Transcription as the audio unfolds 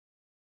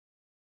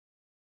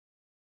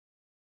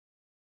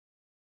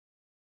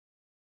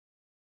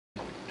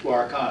to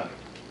our economy.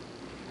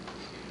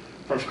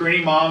 From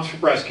screening moms for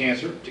breast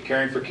cancer, to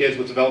caring for kids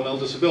with developmental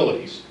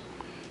disabilities,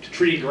 to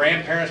treating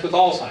grandparents with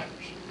Alzheimer's.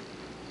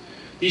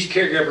 These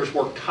caregivers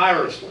work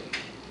tirelessly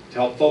to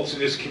help folks in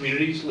these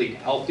communities lead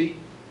healthy,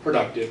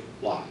 productive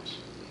lives.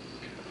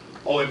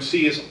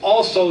 OMC is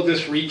also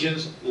this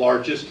region's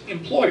largest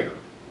employer,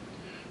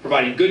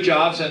 providing good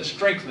jobs and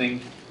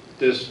strengthening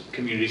this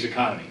community's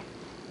economy.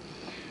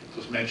 As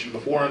was mentioned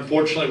before,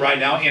 unfortunately right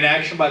now,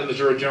 inaction by the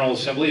Missouri General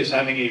Assembly is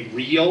having a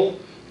real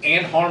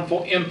and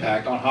harmful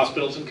impact on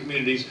hospitals and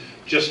communities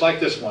just like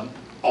this one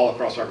all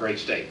across our great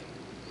state.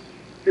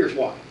 Here's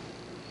why.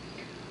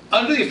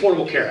 Under the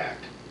Affordable Care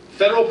Act,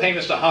 federal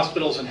payments to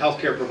hospitals and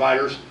healthcare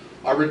providers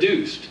are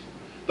reduced,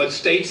 but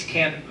states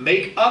can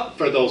make up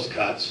for those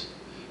cuts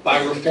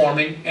by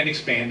reforming and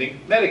expanding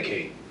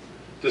Medicaid,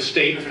 the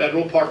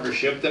state-federal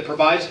partnership that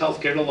provides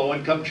healthcare to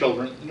low-income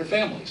children and their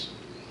families.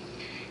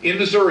 In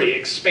Missouri,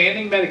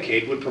 expanding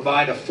Medicaid would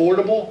provide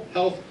affordable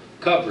health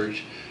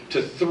coverage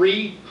to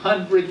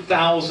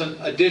 300,000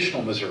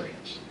 additional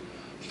Missourians,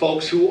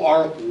 folks who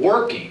are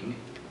working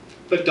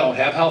but don't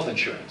have health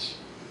insurance.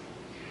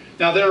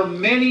 Now, there are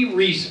many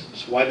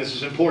reasons why this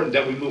is important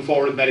that we move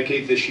forward with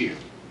Medicaid this year.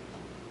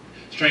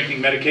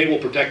 Strengthening Medicaid will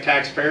protect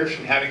taxpayers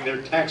from having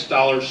their tax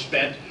dollars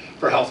spent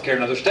for health care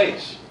in other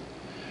states.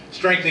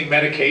 Strengthening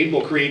Medicaid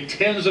will create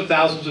tens of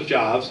thousands of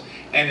jobs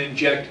and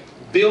inject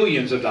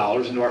billions of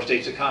dollars into our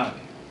state's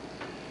economy.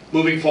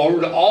 Moving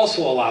forward will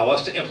also allow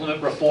us to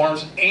implement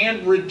reforms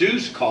and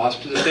reduce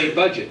costs to the state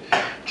budget,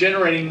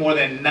 generating more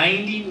than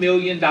 $90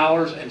 million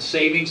in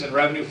savings and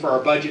revenue for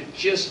our budget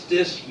just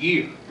this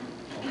year.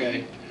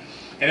 Okay?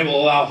 And it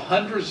will allow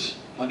hundreds,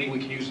 money we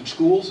can use in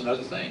schools and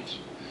other things.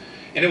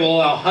 And it will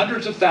allow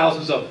hundreds of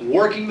thousands of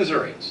working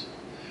Missourians,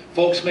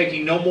 folks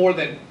making no more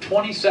than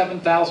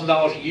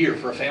 $27,000 a year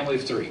for a family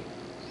of three,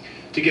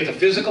 to get the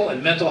physical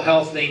and mental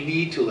health they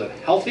need to live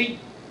healthy,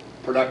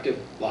 productive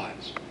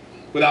lives.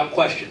 Without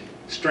question,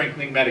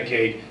 strengthening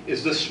Medicaid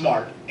is the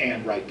smart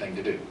and right thing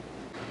to do.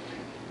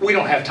 We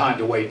don't have time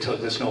to wait till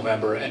this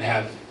November and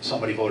have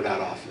somebody voted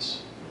out of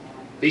office.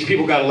 These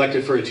people got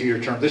elected for a 2-year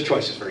term. This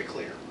choice is very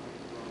clear.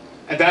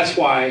 And that's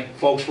why,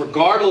 folks,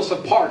 regardless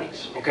of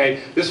parties,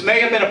 okay, this may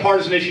have been a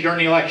partisan issue during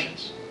the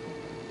elections.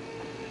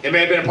 It may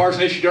have been a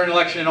partisan issue during the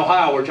election in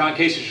Ohio where John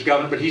Kasich is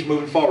governor, but he's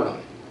moving forward on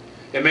it.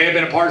 It may have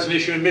been a partisan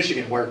issue in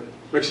Michigan where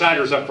Rick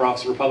Snyder is up for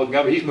office, Republican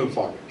governor, he's moving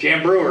forward.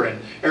 Jan Brewer in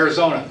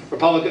Arizona,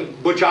 Republican,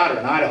 Butch Otter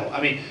in Idaho.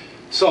 I mean,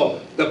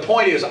 so the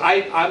point is,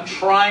 I'm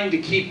trying to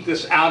keep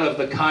this out of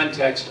the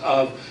context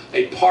of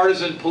a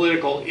partisan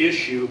political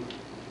issue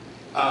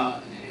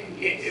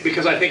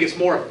because I think it's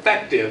more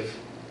effective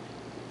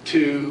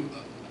to,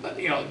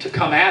 to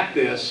come at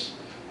this,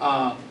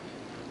 as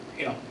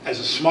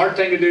a smart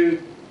thing to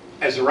do,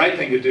 as the right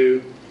thing to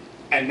do,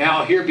 and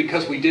now here,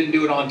 because we didn't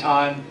do it on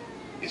time,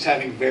 it's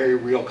having very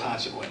real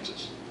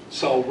consequences.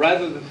 So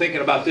rather than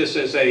thinking about this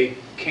as a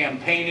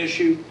campaign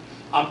issue,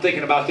 I'm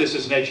thinking about this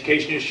as an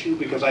education issue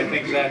because I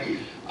think that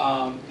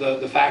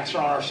the facts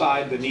are on our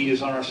side, the need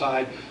is on our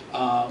side,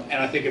 and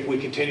I think if we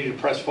continue to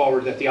press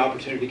forward that the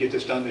opportunity to get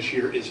this done this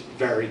year is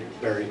very,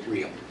 very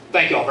real.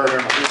 Thank you all very,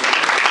 very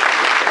much.